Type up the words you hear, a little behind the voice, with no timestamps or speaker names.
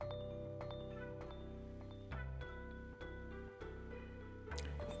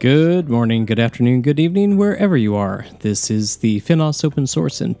Good morning, good afternoon, good evening, wherever you are. This is the Finos Open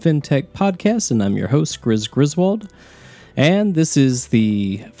Source and FinTech Podcast, and I'm your host, Grizz Griswold. And this is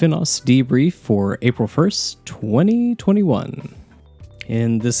the Finos debrief for April 1st, 2021.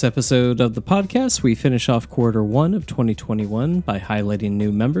 In this episode of the podcast, we finish off quarter one of 2021 by highlighting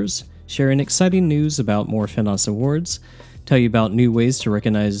new members, sharing exciting news about more Finos awards, tell you about new ways to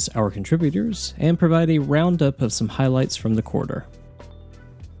recognize our contributors, and provide a roundup of some highlights from the quarter.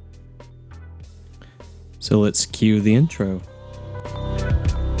 So let's cue the intro.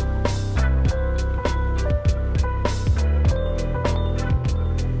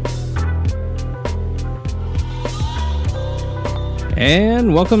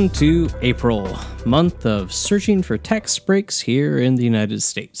 And welcome to April, month of searching for tax breaks here in the United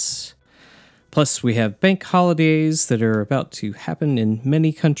States. Plus, we have bank holidays that are about to happen in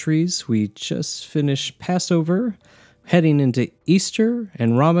many countries. We just finished Passover, heading into Easter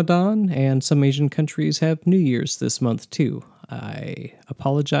and Ramadan, and some Asian countries have New Year's this month too. I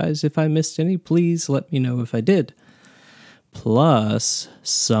apologize if I missed any. Please let me know if I did. Plus,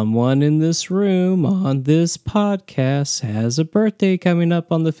 someone in this room on this podcast has a birthday coming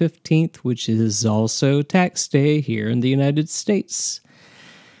up on the 15th, which is also tax day here in the United States.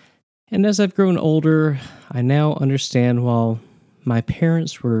 And as I've grown older, I now understand why my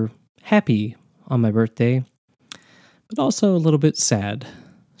parents were happy on my birthday, but also a little bit sad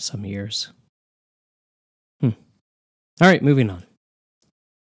some years. All right, moving on.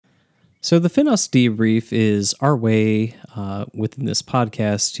 So the Finos debrief is our way within this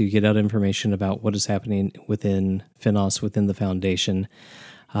podcast to get out information about what is happening within Finos, within the foundation.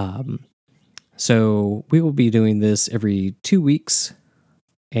 So we will be doing this every 2 weeks,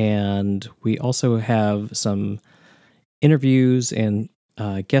 and we also have some interviews and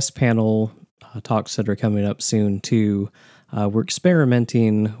guest panel talks that are coming up soon too. We're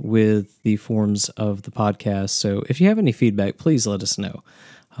experimenting with the forms of the podcast, so if you have any feedback, please let us know.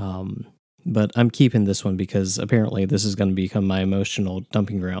 But I'm keeping this one because apparently this is going to become my emotional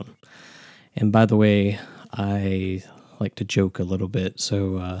dumping ground. And by the way, I like to joke a little bit,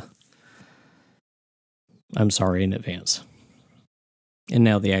 so I'm sorry in advance. And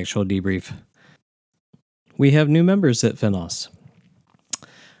now the actual debrief. We have new members at Finos.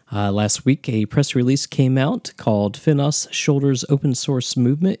 Last week, a press release came out called Finos Shoulders Open Source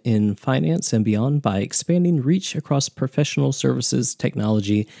Movement in Finance and Beyond by Expanding Reach Across Professional Services,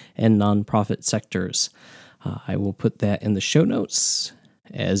 Technology, and Nonprofit Sectors. I will put that in the show notes,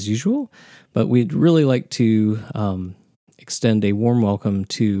 as usual, but we'd really like to extend a warm welcome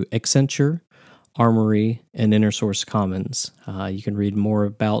to Accenture, Armory, and InnerSource Commons. You can read more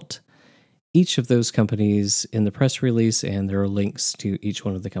about each of those companies in the press release, and there are links to each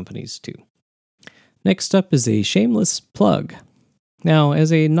one of the companies too. Next up is a shameless plug. Now,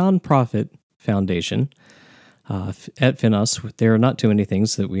 as a nonprofit foundation at Finos, there are not too many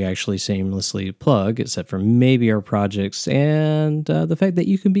things that we actually shamelessly plug, except for maybe our projects and the fact that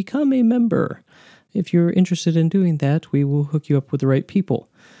you can become a member. If you're interested in doing that, we will hook you up with the right people.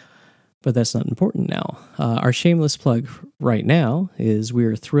 But that's not important now. Our shameless plug right now is we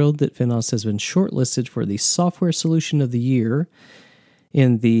are thrilled that Finos has been shortlisted for the Software Solution of the Year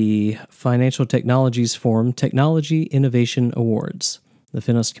in the Financial Technologies Forum Technology Innovation Awards. The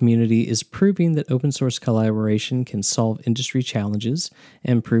Finos community is proving that open source collaboration can solve industry challenges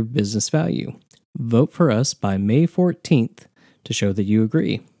and prove business value. Vote for us by May 14th to show that you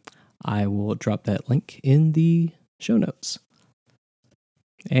agree. I will drop that link in the show notes.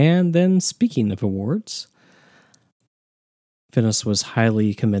 And then, speaking of awards, Finos was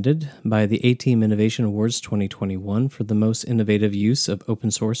highly commended by the A-Team Innovation Awards 2021 for the most innovative use of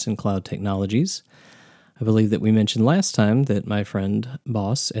open source and cloud technologies. I believe that we mentioned last time that my friend,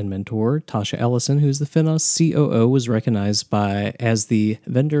 boss, and mentor, Tasha Ellison, who's the Finos COO, was recognized as the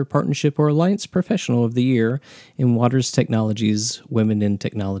Vendor Partnership or Alliance Professional of the Year in Waters Technology's Women in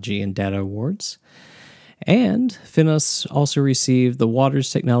Technology and Data Awards. And Finos also received the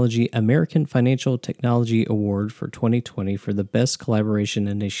Waters Technology American Financial Technology Award for 2020 for the Best Collaboration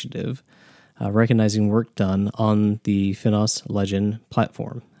Initiative, recognizing work done on the Finos Legend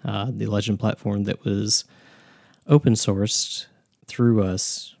platform, the Legend platform that was open sourced through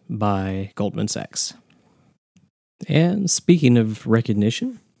us by Goldman Sachs. And speaking of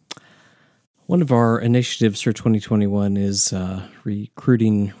recognition, one of our initiatives for 2021 is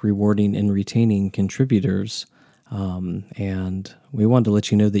recruiting, rewarding, and retaining contributors. And we wanted to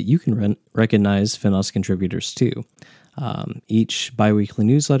let you know that you can recognize Finos contributors too. Each biweekly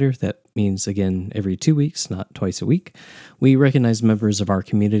newsletter, that means, again, every 2 weeks, not twice a week, we recognize members of our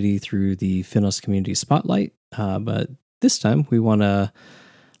community through the Finos Community Spotlight. But this time, we want to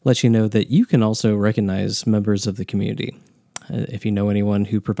let you know that you can also recognize members of the community. If you know anyone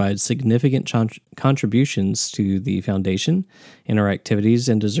who provides significant contributions to the foundation in our activities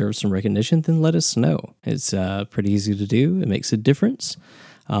and deserves some recognition, then let us know. It's pretty easy to do. It makes a difference.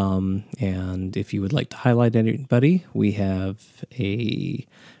 And if you would like to highlight anybody, we have a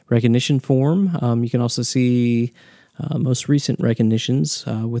recognition form. You can also see most recent recognitions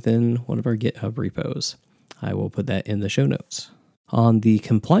within one of our GitHub repos. I will put that in the show notes. On the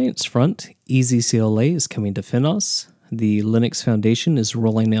compliance front, EasyCLA is coming to Finos. The Linux Foundation is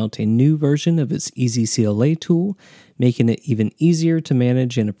rolling out a new version of its EasyCLA tool, making it even easier to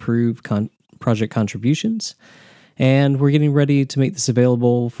manage and approve project contributions. And we're getting ready to make this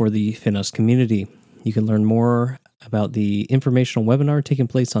available for the Finos community. You can learn more about the informational webinar taking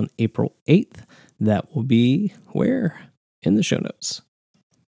place on April 8th. That will be where? In the show notes.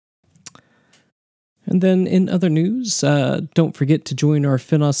 And then in other news, don't forget to join our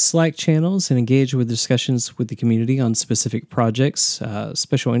Finos Slack channels and engage with discussions with the community on specific projects,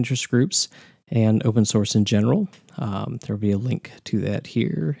 special interest groups, and open source in general. There will be a link to that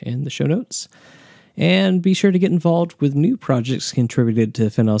here in the show notes. And be sure to get involved with new projects contributed to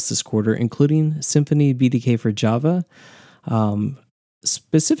Finos this quarter, including Symfony BDK for Java.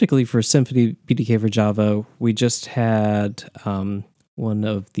 Specifically for Symfony BDK for Java, we just had one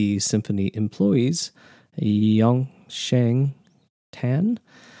of the Symfony employees, Yongsheng Tan,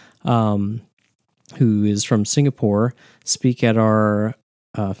 who is from Singapore, speak at our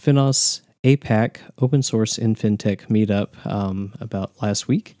Finos APAC Open Source in FinTech meetup about last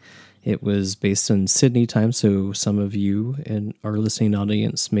week. It was based in Sydney time, so some of you in our listening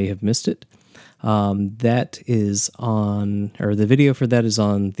audience may have missed it. That is on, or the video for that is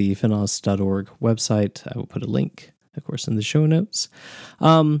on the finos.org website. I will put a link, of course, in the show notes.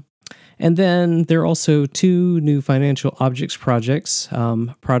 And then there are also two new financial objects projects,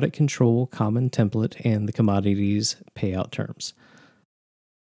 product control, common template, and the commodities payout terms.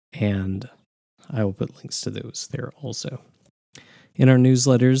 And I will put links to those there also. In our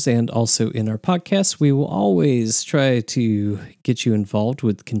newsletters and also in our podcasts, we will always try to get you involved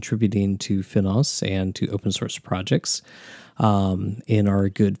with contributing to Finos and to open source projects in our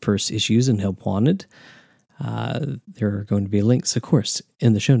Good First Issues and Help Wanted. There are going to be links, of course,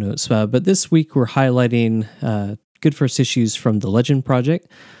 in the show notes. But this week we're highlighting Good First Issues from the Legend project.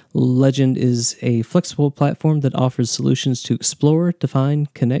 Legend is a flexible platform that offers solutions to explore, define,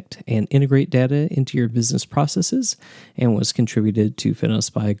 connect, and integrate data into your business processes, and was contributed to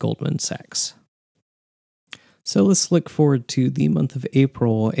Finos by Goldman Sachs. So let's look forward to the month of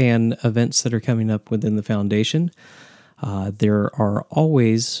April and events that are coming up within the foundation. There are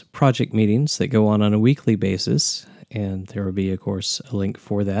always project meetings that go on a weekly basis, and there will be, of course, a link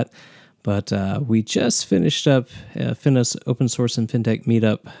for that. But we just finished up Finos Open Source and FinTech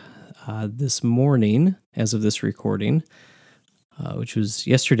Meetup this morning, as of this recording, which was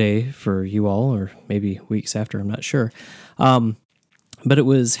yesterday for you all, or maybe weeks after, I'm not sure. But it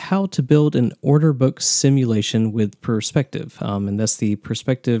was how to build an order book simulation with Perspective. And that's the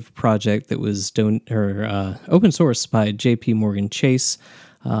Perspective project that was open source by JP Morgan Chase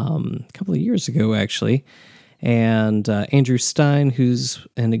a couple of years ago, actually. And Andrew Stein, who's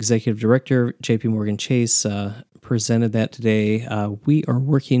an executive director at JP Morgan Chase, presented that today. We are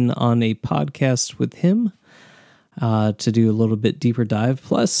working on a podcast with him to do a little bit deeper dive.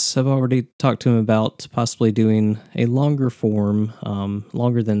 Plus, I've already talked to him about possibly doing a longer form,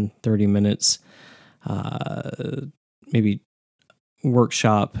 longer than 30 minutes, maybe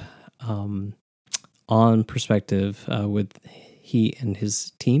workshop on Perspective with he and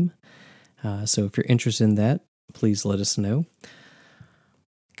his team. So if you're interested in that, please let us know.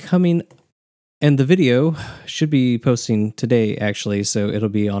 And the video should be posting today, actually, so it'll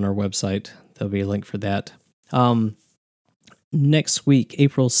be on our website. There'll be a link for that. Next week,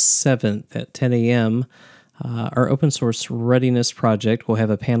 April 7th at 10 a.m., our open source readiness project will have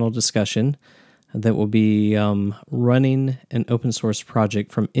a panel discussion that will be running an open source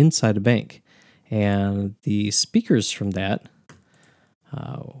project from inside a bank. And the speakers from that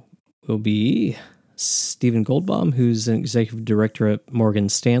will be Stephen Goldbaum, who's an executive director at Morgan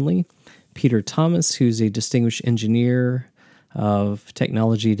Stanley, Peter Thomas, who's a distinguished engineer of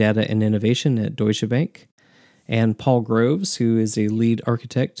technology, data, and innovation at Deutsche Bank, and Paul Groves, who is a lead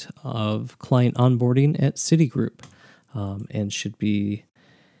architect of client onboarding at Citigroup, and should be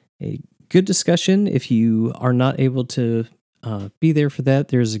a good discussion. If you are not able to be there for that,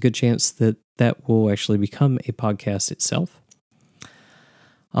 there's a good chance that that will actually become a podcast itself.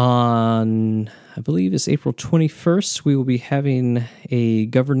 On, I believe it's April 21st, we will be having a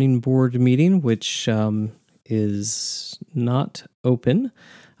governing board meeting, which is not open.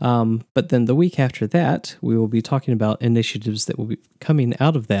 But then the week after that, we will be talking about initiatives that will be coming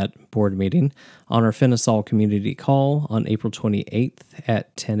out of that board meeting on our Finisol community call on April 28th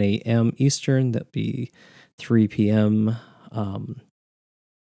at 10 a.m. Eastern. That'd be 3 p.m.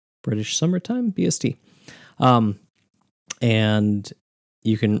 British Summertime, BST. And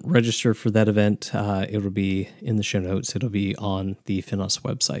you can register for that event. It'll be in the show notes. It'll be on the Finos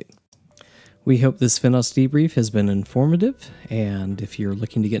website. We hope this Finos debrief has been informative, and if you're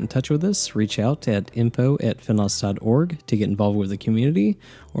looking to get in touch with us, reach out at info@finos.org to get involved with the community,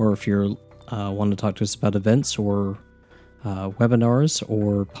 or if you want to talk to us about events or webinars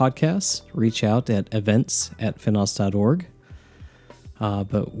or podcasts, reach out at events@finos.org.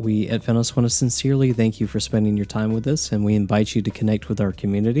 But we at Finos want to sincerely thank you for spending your time with us, and we invite you to connect with our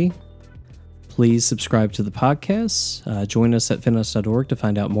community. Please subscribe to the podcast. Join us at finos.org to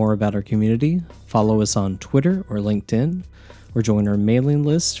find out more about our community. Follow us on Twitter or LinkedIn, or join our mailing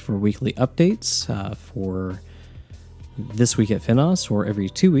list for weekly updates for this week at Finos, or every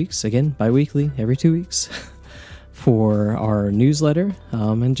 2 weeks, again, bi-weekly, every 2 weeks, for our newsletter,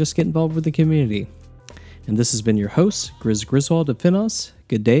 and just get involved with the community. And this has been your host, Grizz Griswold of Finos.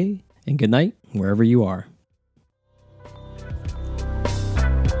 Good day and good night, wherever you are.